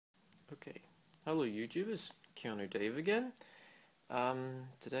Okay, hello YouTubers, Keanu Dave again.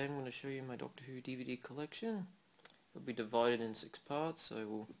 Today I'm going to show you my Doctor Who DVD collection. It'll be divided in 6 parts, so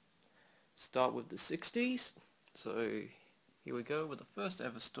we'll start with the 60s. So here we go with the first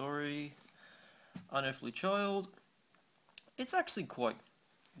ever story, Unearthly Child. It's actually quite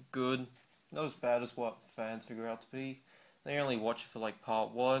good, not as bad as what fans figure out to be. They only watch it for like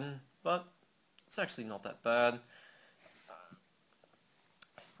part 1, but it's actually not that bad.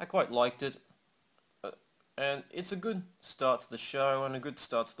 I quite liked it. And it's a good start to the show and a good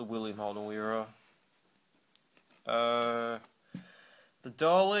start to the William Hartnell era. The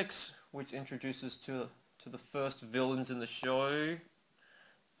Daleks, which introduces to the first villains in the show.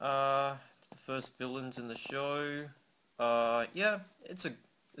 Yeah,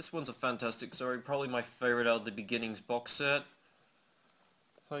 this one's a fantastic story. Probably my favorite out of the Beginnings box set.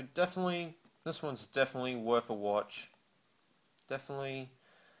 So definitely, this one's definitely worth a watch.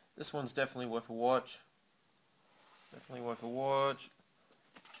 This one's definitely worth a watch. Definitely worth a watch.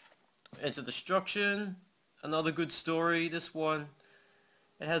 Enter Destruction, another good story. This one,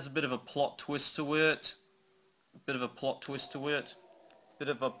 it has a bit of a plot twist to it.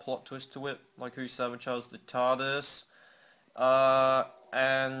 Like Who Sabotaged the TARDIS.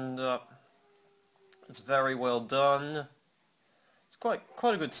 It's very well done. It's quite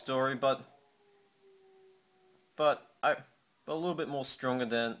a good story, but a little bit more stronger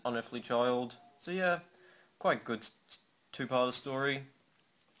than Unearthly Child. So yeah, quite good two-part story.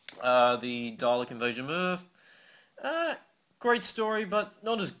 The Dalek Invasion of Earth. Great story, but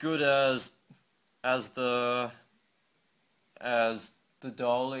not as good as the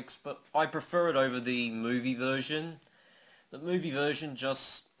Daleks. But I prefer it over the movie version. The movie version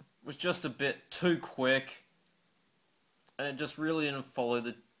was just a bit too quick, and it just really didn't follow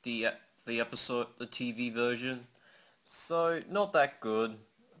the episode, the TV version. So not that good,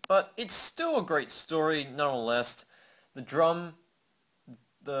 but it's still a great story nonetheless. The drumming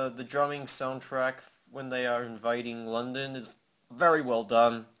soundtrack when they are invading London is very well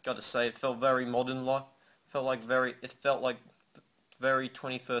done. Got to say, it felt very modern. It felt like very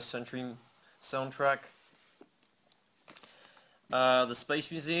 21st century soundtrack. The Space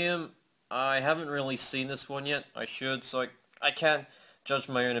Museum. I haven't really seen this one yet. I should, so I can't judge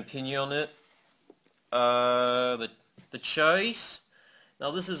my own opinion on it. The Chase.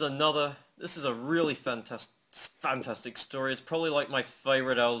 Now this is a really fantastic story. It's probably like my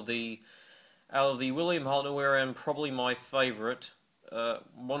favorite out of the William Hartnell era, and probably my favorite,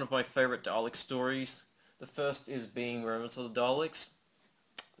 one of my favorite Dalek stories. The first is being Remnants of the Daleks.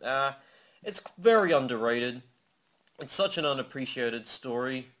 It's very underrated. It's such an unappreciated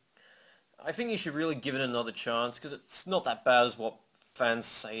story. I think you should really give it another chance, because it's not that bad as what fans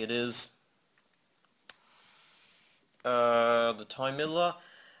say it is. The Time Meddler.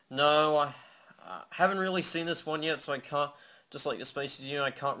 No, I haven't really seen this one yet, so I can't, just like the Space Museum,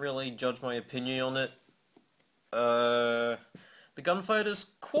 I can't really judge my opinion on it. The Gunfighter's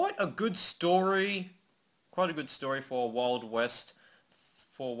quite a good story for a Wild West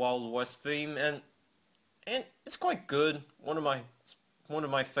theme, and it's quite good. One of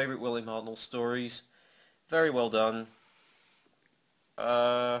my favorite William Hartnell stories. Very well done.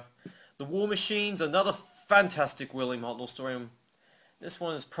 The War Machines, another fantastic William Hartnell story. This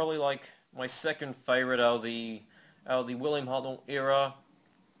one is probably like my second favorite out of the William Hartnell era,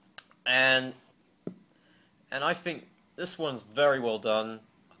 and I think this one's very well done.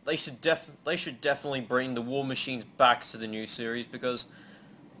 They should definitely bring the War Machines back to the new series, because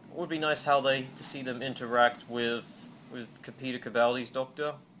it would be nice to see them interact with Peter Capaldi's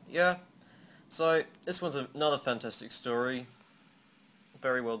Doctor. Yeah. So this one's another fantastic story.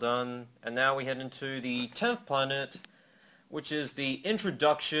 Very well done. And now we head into the 10th planet, which is the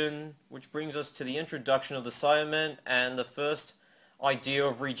introduction, which brings us to the introduction of the Cybermen and the first idea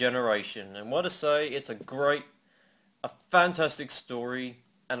of regeneration. And what to say, it's a fantastic story,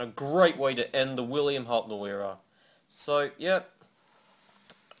 and a great way to end the William Hartnell era. So, yep,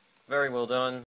 very well done.